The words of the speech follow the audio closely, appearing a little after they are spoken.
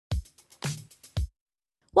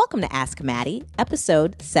Welcome to Ask Mattie,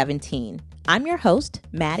 episode 17. I'm your host,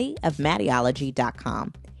 Mattie of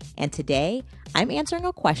Mattieology.com, and today I'm answering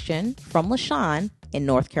a question from LaShawn in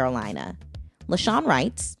North Carolina. LaShawn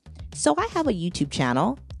writes, so I have a YouTube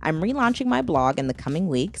channel. I'm relaunching my blog in the coming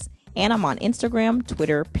weeks, and I'm on Instagram,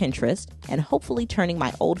 Twitter, Pinterest, and hopefully turning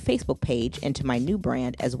my old Facebook page into my new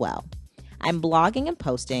brand as well. I'm blogging and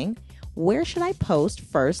posting. Where should I post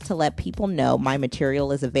first to let people know my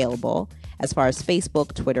material is available as far as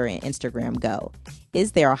Facebook, Twitter, and Instagram go?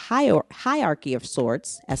 Is there a hierarchy of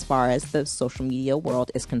sorts as far as the social media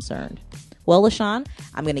world is concerned? Well, LaShawn,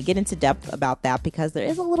 I'm going to get into depth about that because there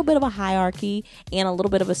is a little bit of a hierarchy and a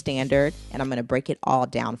little bit of a standard, and I'm going to break it all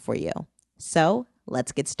down for you. So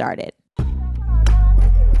let's get started.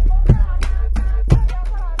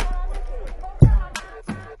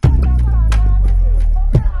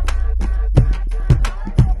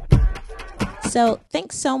 So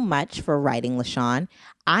thanks so much for writing, LaShawn.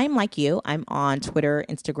 I'm like you. I'm on Twitter,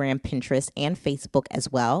 Instagram, Pinterest, and Facebook as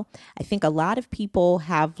well. I think a lot of people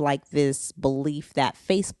have like this belief that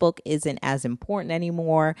Facebook isn't as important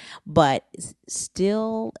anymore, but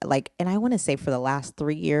still and I want to say for the last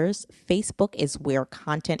 3 years, Facebook is where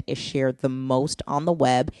content is shared the most on the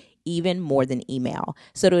web, even more than email.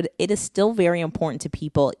 So it is still very important to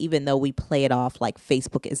people, even though we play it off like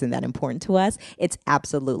Facebook isn't that important to us. It's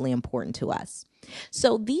absolutely important to us.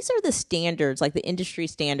 So these are the standards, like the industry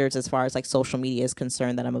standards as far as like social media is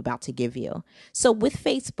concerned that I'm about to give you. So with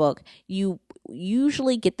Facebook, you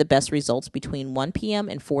usually get the best results between 1 p.m.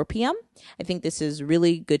 and 4 p.m. I think this is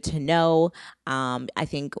really good to know. I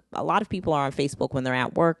think a lot of people are on Facebook when they're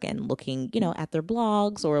at work and looking, at their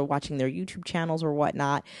blogs or watching their YouTube channels or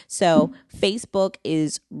whatnot. So Facebook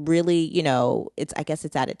is really, I guess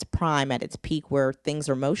it's at its prime, at its peak where things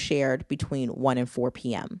are most shared between 1 and 4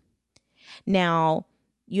 p.m. Now,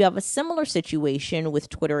 you have a similar situation with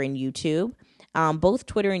Twitter and YouTube. Both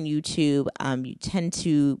Twitter and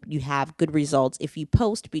YouTube, you have good results if you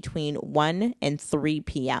post between 1 and 3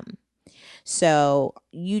 p.m. So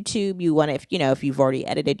YouTube, you want to, if you've already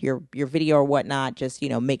edited your video or whatnot, just,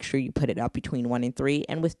 make sure you put it up between 1 and 3.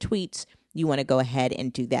 And with tweets, you want to go ahead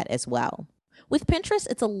and do that as well. With Pinterest,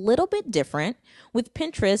 it's a little bit different. With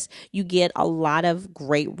Pinterest, you get a lot of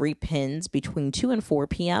great repins between 2 and 4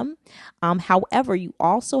 p.m. However, you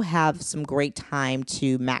also have some great time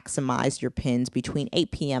to maximize your pins between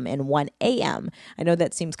 8 p.m. and 1 a.m. I know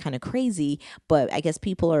that seems kind of crazy, but I guess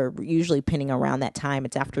people are usually pinning around that time.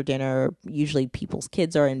 It's after dinner. Usually people's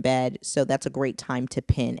kids are in bed, so that's a great time to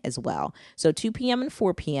pin as well. So 2 p.m. and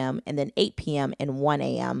 4 p.m. and then 8 p.m. and 1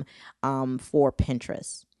 a.m. For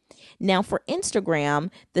Pinterest. Now for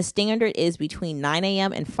Instagram, the standard is between 9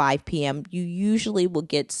 a.m. and 5 p.m. You usually will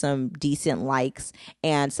get some decent likes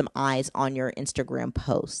and some eyes on your Instagram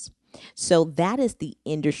posts. So that is the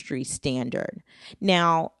industry standard.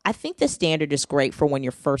 Now, I think the standard is great for when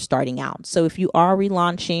you're first starting out. So if you are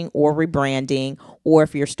relaunching or rebranding, or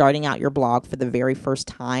if you're starting out your blog for the very first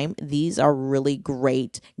time, these are really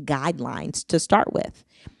great guidelines to start with.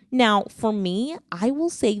 Now, for me, I will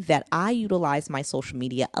say that I utilize my social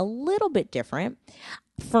media a little bit different.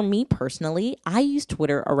 For me personally, I use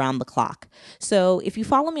Twitter around the clock. So if you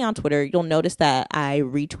follow me on Twitter, you'll notice that I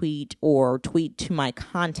retweet or tweet to my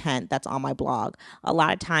content that's on my blog. A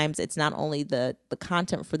lot of times it's not only the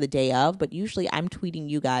content for the day of, but usually I'm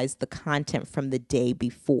tweeting you guys the content from the day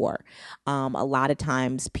before. A lot of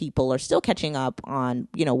times people are still catching up on,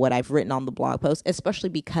 what I've written on the blog post, especially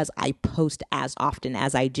because I post as often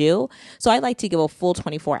as I do. So I like to give a full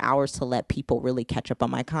 24 hours to let people really catch up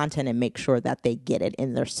on my content and make sure that they get it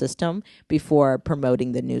in their system before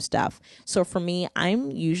promoting the new stuff. So for me,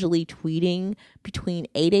 I'm usually tweeting between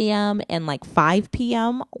 8 a.m. and 5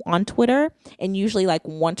 p.m. on Twitter, and usually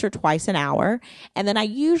once or twice an hour. And then I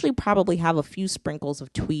usually probably have a few sprinkles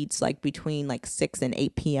of tweets between 6 and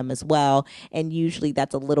 8 p.m. as well. And usually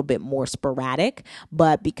that's a little bit more sporadic,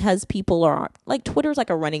 but because people are Twitter's like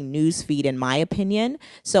a running news feed in my opinion.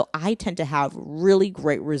 So I tend to have really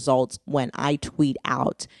great results when I tweet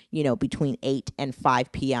out, between 8 and 5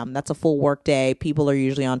 p.m. That's a full work day. People are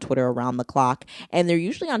usually on Twitter around the clock, and they're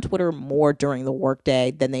usually on Twitter more during the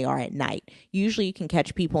workday than they are at night. Usually you can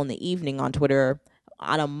catch people in the evening on Twitter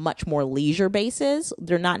on a much more leisure basis.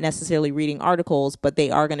 They're not necessarily reading articles, but they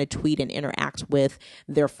are going to tweet and interact with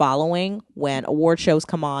their following when award shows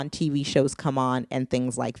come on, TV shows come on, and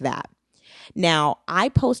things like that. Now, I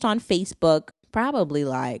post on Facebook probably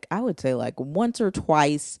I would say once or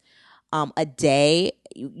twice a day,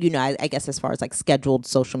 I guess as far as like scheduled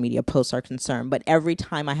social media posts are concerned. But every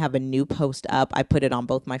time I have a new post up, I put it on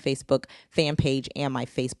both my Facebook fan page and my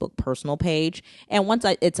Facebook personal page. And once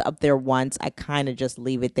it's up there once, I kind of just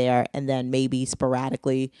leave it there, and then maybe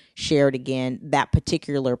sporadically share it again. That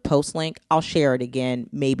particular post link, I'll share it again,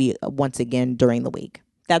 maybe once again during the week.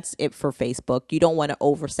 That's it for Facebook. You don't want to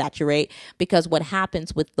oversaturate, because what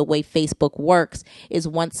happens with the way Facebook works is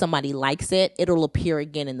once somebody likes it, it'll appear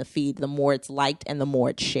again in the feed the more it's liked and the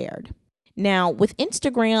more it's shared. Now, with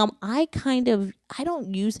Instagram, I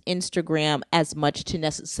don't use Instagram as much to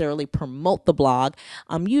necessarily promote the blog.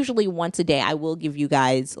 Usually once a day, I will give you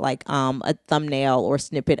guys like a thumbnail or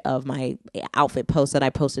snippet of my outfit post that I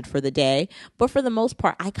posted for the day. But for the most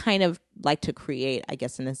part, I kind of like to create, I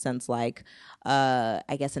guess in a sense, like an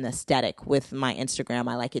aesthetic with my Instagram.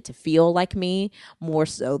 I like it to feel like me more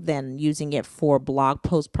so than using it for blog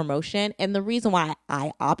post promotion. And the reason why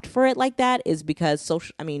I opt for it like that is because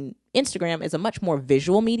Instagram is a much more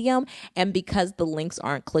visual medium, and because the links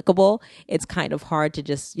aren't clickable, it's kind of hard to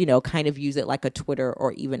just, kind of use it like a Twitter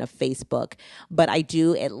or even a Facebook. But I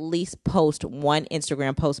do at least post one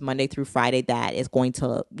Instagram post Monday through Friday that is going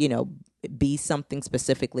to, be something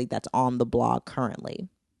specifically that's on the blog currently.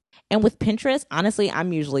 And with Pinterest, honestly,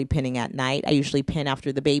 I'm usually pinning at night. I usually pin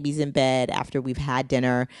after the baby's in bed, after we've had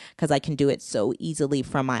dinner, because I can do it so easily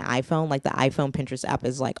from my iPhone. Like the iPhone Pinterest app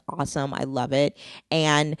is like awesome. I love it.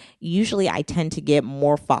 And usually I tend to get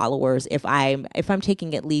more followers if I'm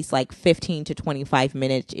taking at least like 15 to 25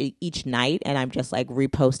 minutes each night and I'm just like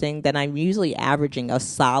reposting, then I'm usually averaging a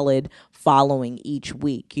solid following each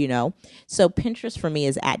week, So Pinterest for me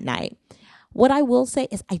is at night. What I will say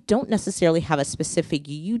is I don't necessarily have a specific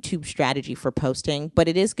YouTube strategy for posting, but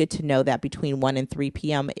it is good to know that between 1 and 3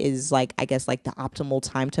 p.m. is the optimal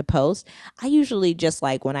time to post. I usually just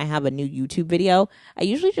when I have a new YouTube video, I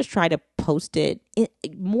usually just try to post it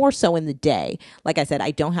more so in the day. Like I said,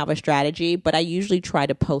 I don't have a strategy, but I usually try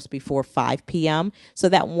to post before 5 p.m. So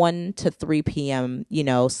that 1 to 3 p.m.,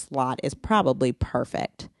 slot is probably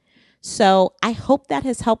perfect. So I hope that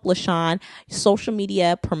has helped, LaShawn. Social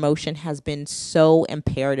media promotion has been so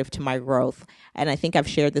imperative to my growth. And I think I've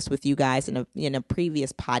shared this with you guys in a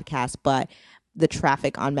previous podcast, but the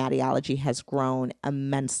traffic on Mattiology has grown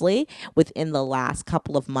immensely within the last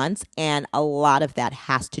couple of months. And a lot of that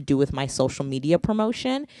has to do with my social media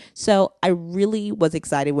promotion. So I really was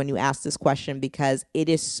excited when you asked this question, because it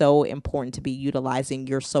is so important to be utilizing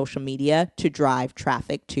your social media to drive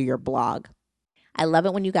traffic to your blog. I love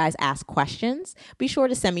it when you guys ask questions. Be sure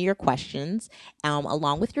to send me your questions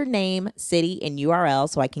along with your name, city, and URL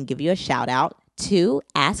so I can give you a shout out to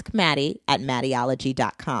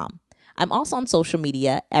askmattie@mattiology.com. I'm also on social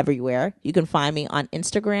media everywhere. You can find me on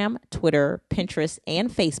Instagram, Twitter, Pinterest,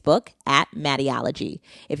 and Facebook at Mattiology.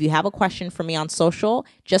 If you have a question for me on social,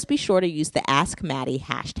 just be sure to use the Ask Mattie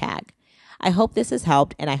hashtag. I hope this has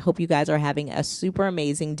helped, and I hope you guys are having a super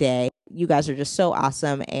amazing day. You guys are just so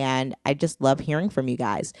awesome, and I just love hearing from you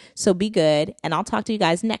guys. So be good, and I'll talk to you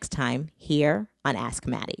guys next time here on Ask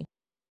Mattie.